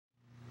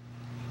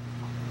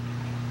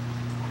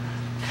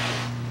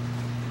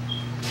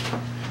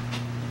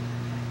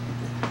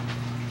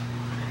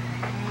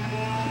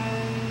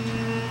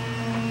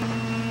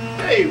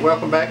Hey,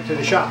 welcome back to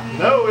the shop.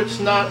 No,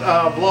 it's not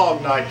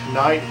vlog night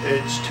tonight.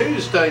 It's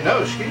Tuesday.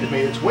 No, excuse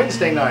me. It's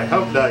Wednesday night,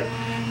 hump day.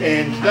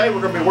 And today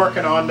we're going to be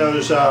working on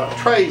those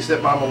trays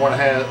that Mama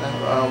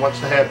wants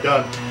to have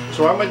done.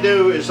 So what I'm going to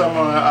do is I'm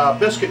going to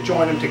biscuit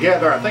join them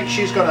together. I think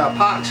she's going to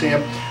epoxy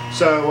them.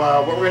 So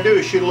what we're going to do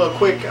is shoot a little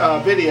quick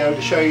video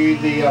to show you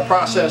the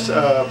process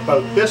of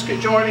both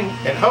biscuit joining,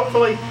 and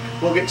hopefully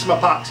we'll get some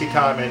epoxy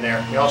time in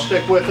there. Y'all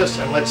stick with us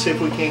and let's see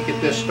if we can't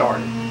get this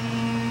started.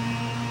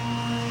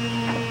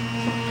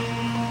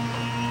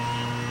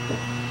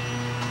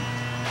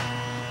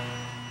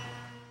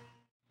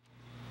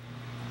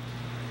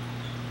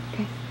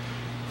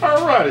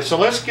 Alrighty, so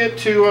let's get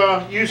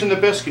to using the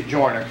biscuit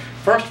joiner.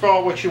 First of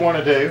all, what you want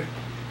to do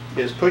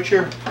is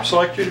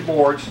select your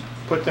boards,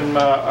 put them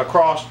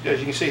across. As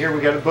you can see here,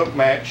 we got a book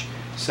match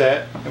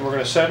set, and we're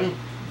going to set them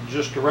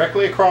just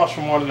directly across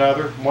from one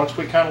another. Once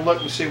we kind of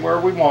look and see where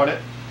we want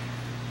it,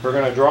 we're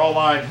going to draw a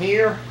line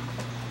here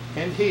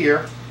and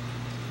here,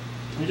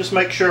 and just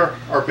make sure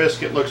our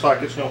biscuit looks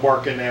like it's going to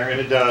work in there, and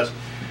it does.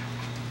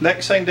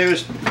 Next thing to do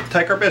is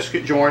take our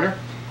biscuit joiner,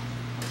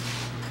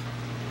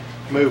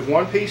 move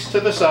one piece to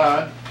the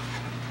side,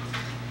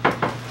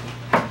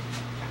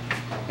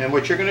 and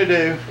what you're going to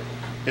do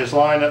is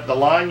line up the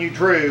line you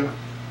drew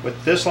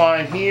with this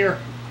line here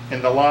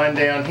and the line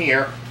down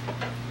here,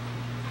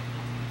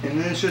 and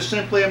then it's just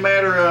simply a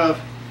matter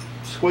of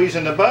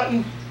squeezing the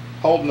button,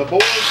 holding the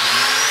board,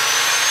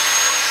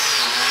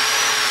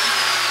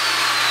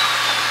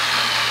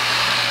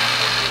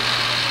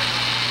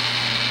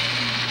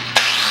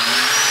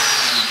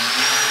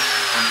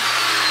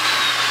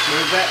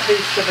 move that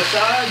piece to the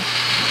side,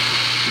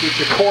 get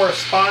your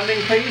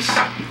corresponding piece,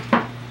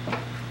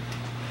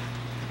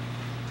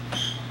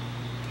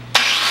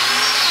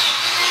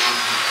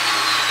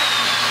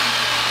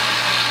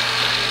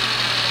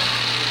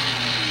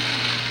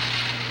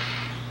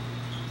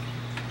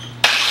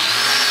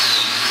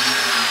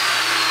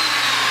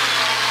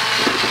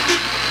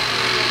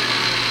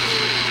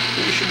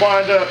 you should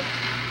wind up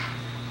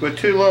with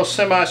two little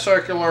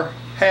semicircular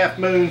half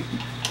moon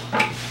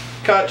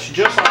cuts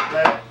just like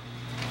that.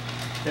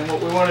 And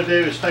what we want to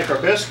do is take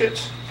our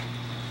biscuits,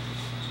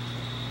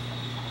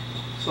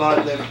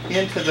 slide them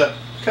into the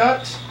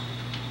cuts,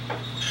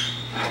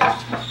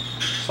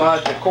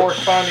 slide the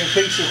corresponding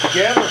pieces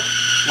together,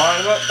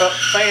 line them up,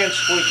 fan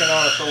squeaking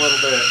on us a little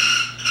bit.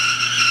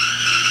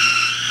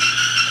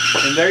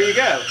 And there you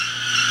go,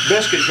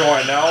 biscuit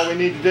join. Now all we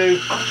need to do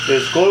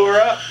is glue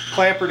her up,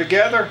 clamp her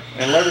together,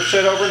 and let her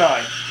sit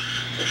overnight.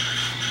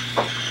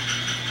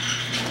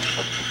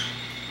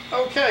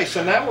 Okay,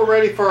 so now we're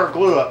ready for our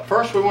glue up.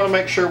 First we want to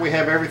make sure we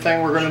have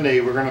everything we're going to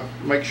need. We're going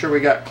to make sure we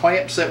got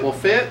clamps that will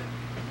fit.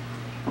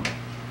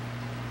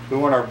 We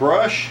want our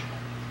brush,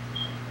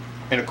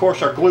 and of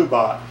course our glue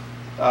bot.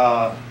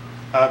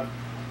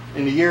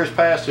 In the years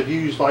past I've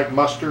used like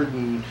mustard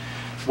and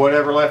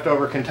whatever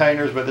leftover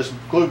containers, but this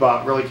glue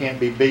bot really can't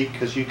be beat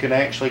because you can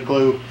actually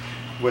glue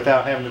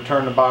without having to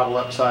turn the bottle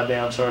upside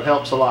down, so it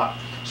helps a lot.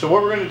 So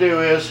what we're going to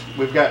do is,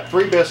 we've got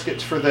 3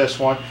 biscuits for this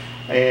one,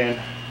 and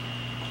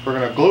we're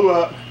going to glue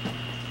up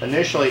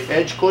initially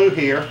edge glue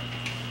here,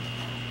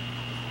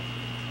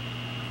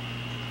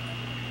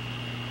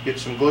 get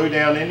some glue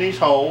down in these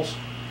holes.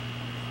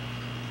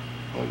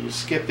 We'll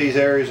skip these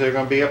areas that are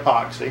going to be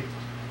epoxy.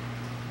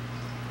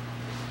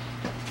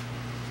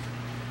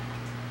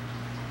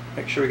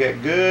 Make sure we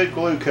got good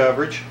glue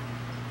coverage.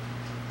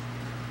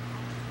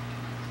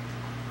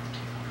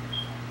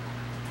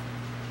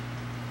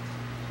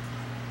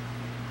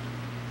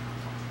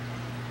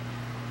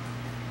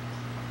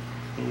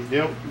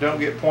 You don't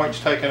get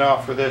points taken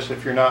off for this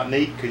if you're not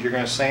neat, because you're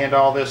going to sand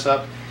all this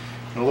up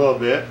in a little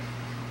bit.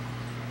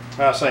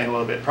 I'm saying a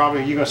little bit.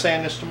 Probably you're going to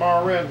sand this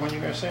tomorrow, Red? When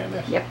you're going to sand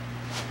this? Yep.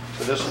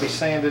 So this will be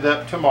sanded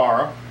up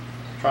tomorrow.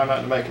 Try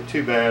not to make it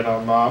too bad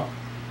on Mom.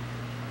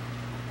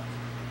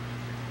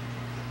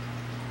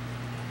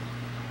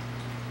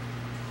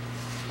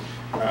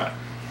 Alright.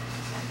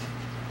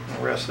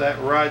 Rest that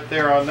right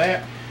there on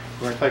that.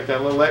 We're going to take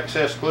that little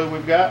excess glue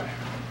we've got.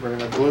 We're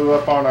going to glue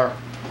up on our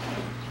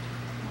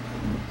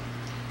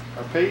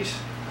piece,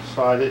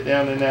 slide it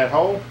down in that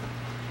hole,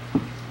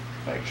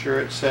 make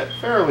sure it's set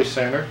fairly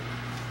centered.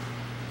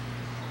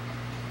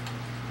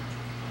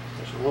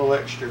 There's a little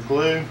extra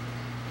glue.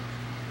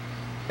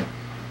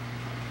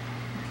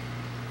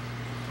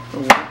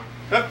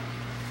 Up.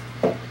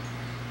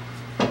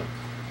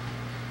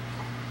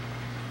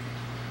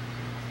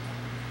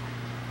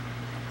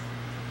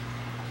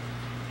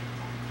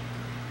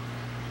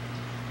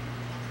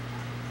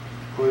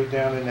 Glue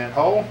down in that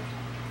hole.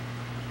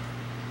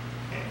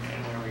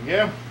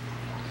 Yeah,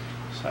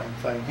 same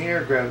thing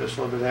here. Grab this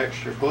little bit of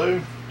extra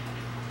glue.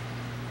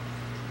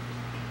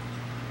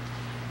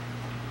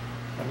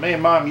 And me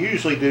and Mom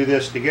usually do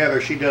this together.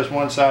 She does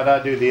one side,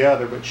 I do the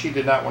other, but she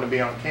did not want to be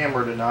on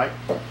camera tonight.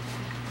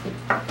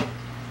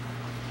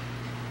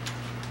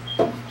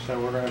 So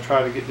we're going to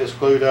try to get this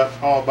glued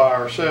up all by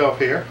ourselves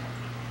here.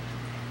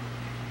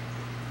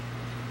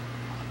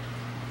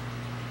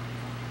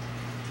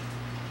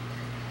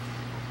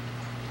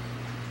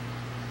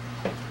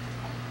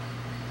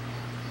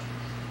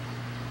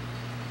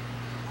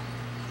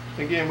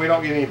 Again, we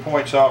don't get any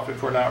points off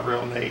if we're not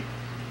real neat.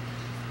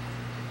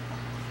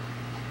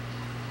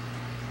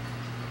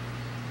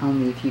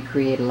 Only if you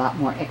create a lot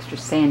more extra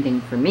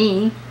sanding for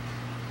me.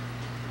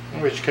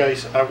 In which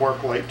case, I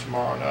work late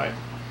tomorrow night.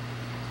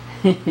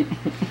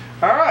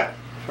 Alright,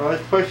 so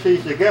let's push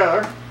these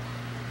together.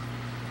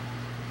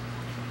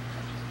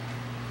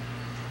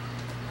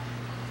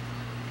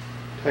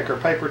 Take our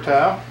paper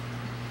towel,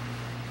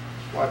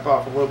 wipe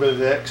off a little bit of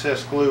the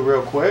excess glue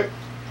real quick.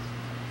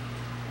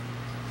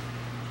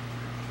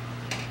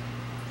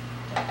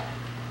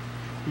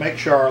 Make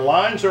sure our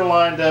lines are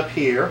lined up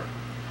here.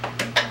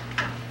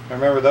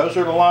 Remember, those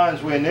are the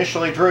lines we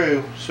initially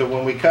drew, so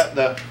when we cut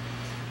the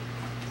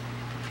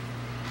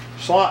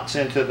slots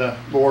into the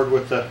board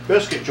with the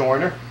biscuit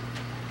joiner,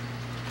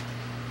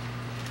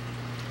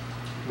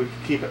 we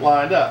can keep it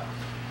lined up.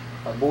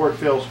 Our board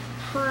feels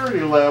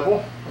pretty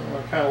level. We're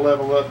going to kind of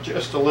level up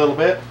just a little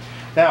bit.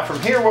 Now from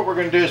here, what we're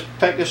going to do is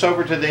take this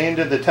over to the end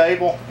of the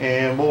table,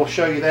 and we'll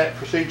show you that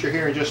procedure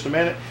here in just a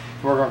minute.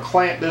 We're going to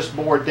clamp this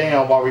board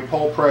down while we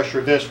pull pressure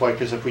this way,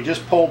 because if we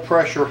just pull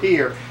pressure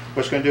here,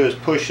 what's going to do is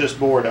push this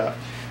board up.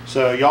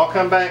 So y'all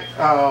come back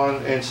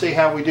and see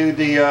how we do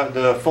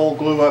the full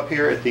glue up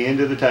here at the end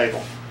of the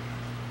table.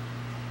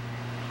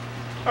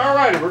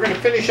 Alrighty, we're going to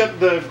finish up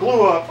the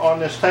glue up on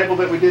this table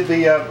that we did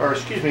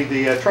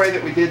the tray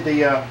that we did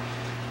the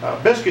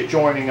biscuit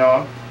joining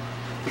on.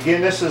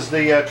 Again, this is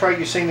the tray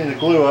you've seen in the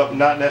glue up,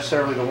 not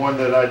necessarily the one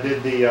that I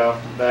did the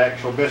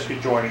actual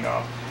biscuit joining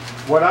on.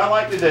 What I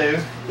like to do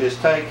is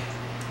take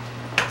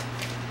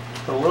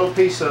a little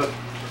piece of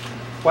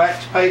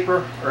wax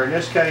paper, or in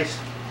this case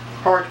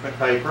parchment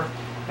paper,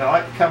 and I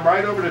like to come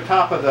right over the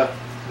top of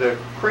the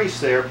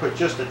crease there, put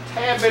just a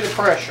tad bit of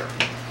pressure.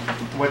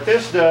 What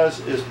this does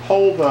is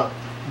pull the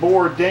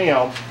board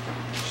down,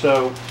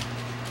 so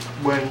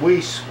when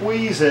we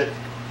squeeze it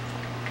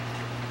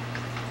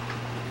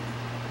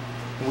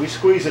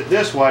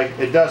this way,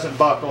 it doesn't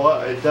buckle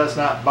up. It does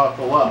not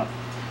buckle up.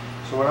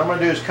 So what I'm going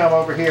to do is come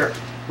over here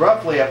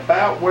roughly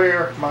about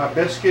where my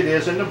biscuit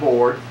is in the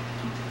board.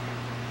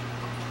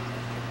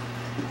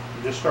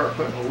 Just start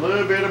putting a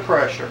little bit of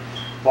pressure.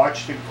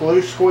 Watch the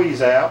glue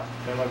squeeze out.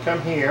 Then I'll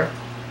come here.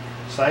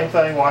 Same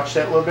thing, watch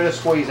that little bit of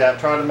squeeze out.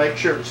 Try to make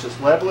sure it's as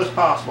level as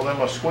possible. Then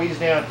we'll squeeze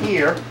down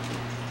here.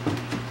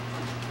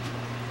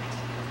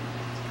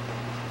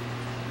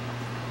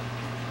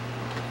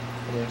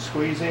 And then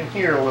squeeze in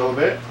here a little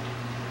bit.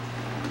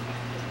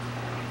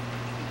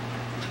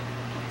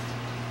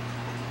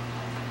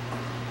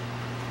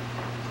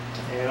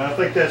 And I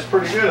think that's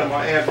pretty good. I'm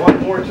going to add one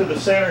more to the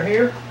center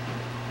here.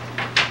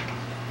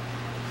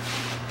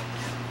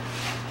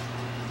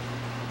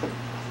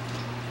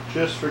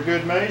 Just for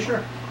good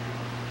measure.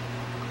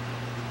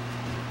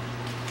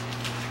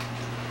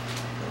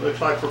 It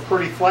looks like we're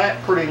pretty flat,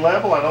 pretty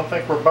level. I don't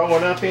think we're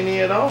bowing up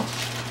any at all.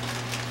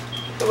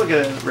 So look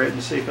at it red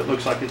and see if it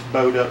looks like it's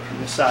bowed up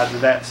from this side to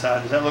that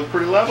side. Does that look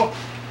pretty level?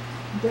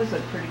 It does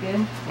look pretty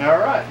good.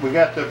 Alright, we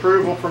got the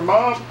approval from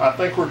Mom. I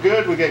think we're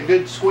good. We got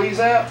good squeeze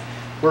out.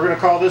 We're going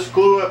to call this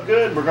glue up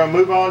good. We're going to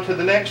move on to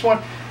the next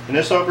one. And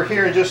this over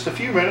here in just a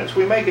few minutes,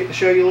 we may get to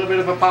show you a little bit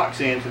of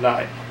epoxy in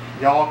tonight.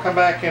 Y'all come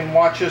back and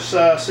watch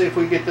us see if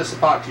we get this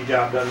epoxy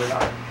job done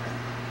tonight.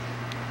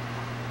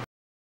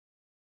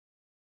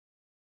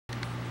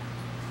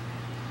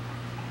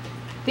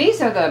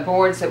 These are the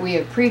boards that we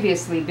have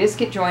previously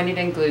biscuit jointed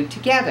and glued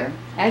together.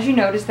 As you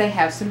notice, they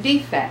have some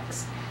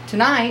defects.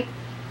 Tonight,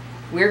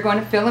 we're going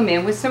to fill them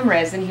in with some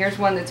resin. Here's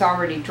one that's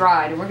already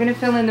dried, and we're going to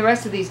fill in the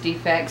rest of these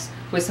defects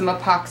with some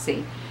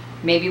epoxy,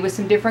 maybe with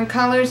some different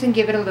colors, and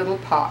give it a little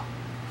pop.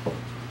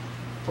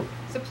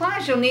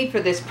 Supplies you'll need for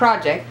this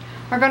project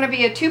are going to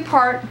be a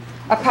 2-part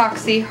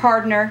epoxy,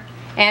 hardener,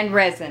 and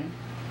resin.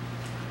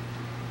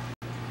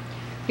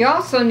 You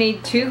also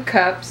need 2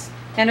 cups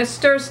and a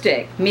stir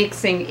stick,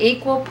 mixing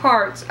equal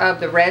parts of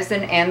the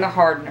resin and the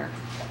hardener.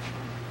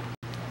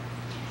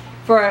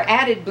 For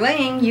added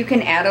bling, you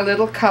can add a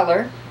little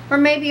color or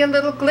maybe a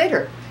little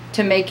glitter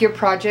to make your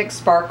project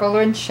sparkle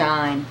and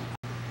shine.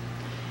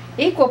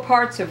 Equal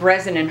parts of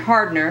resin and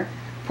hardener,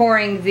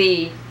 pouring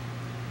the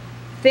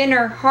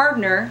thinner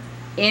hardener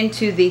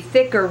into the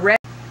thicker resin.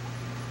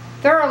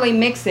 Thoroughly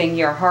mixing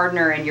your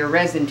hardener and your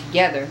resin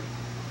together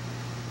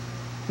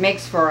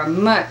makes for a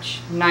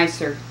much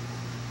nicer.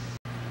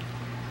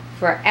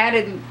 For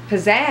added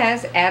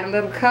pizzazz, add a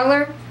little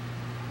color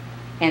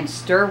and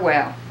stir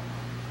well.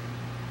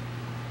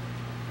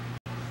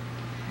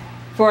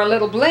 For a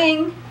little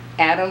bling,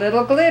 add a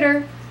little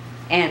glitter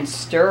and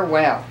stir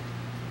well.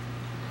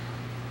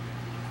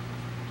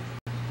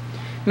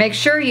 Make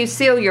sure you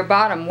seal your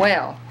bottom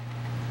well.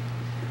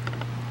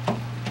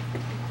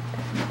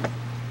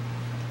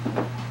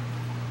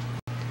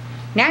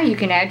 Now you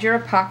can add your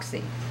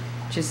epoxy.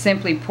 Just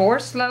simply pour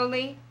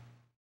slowly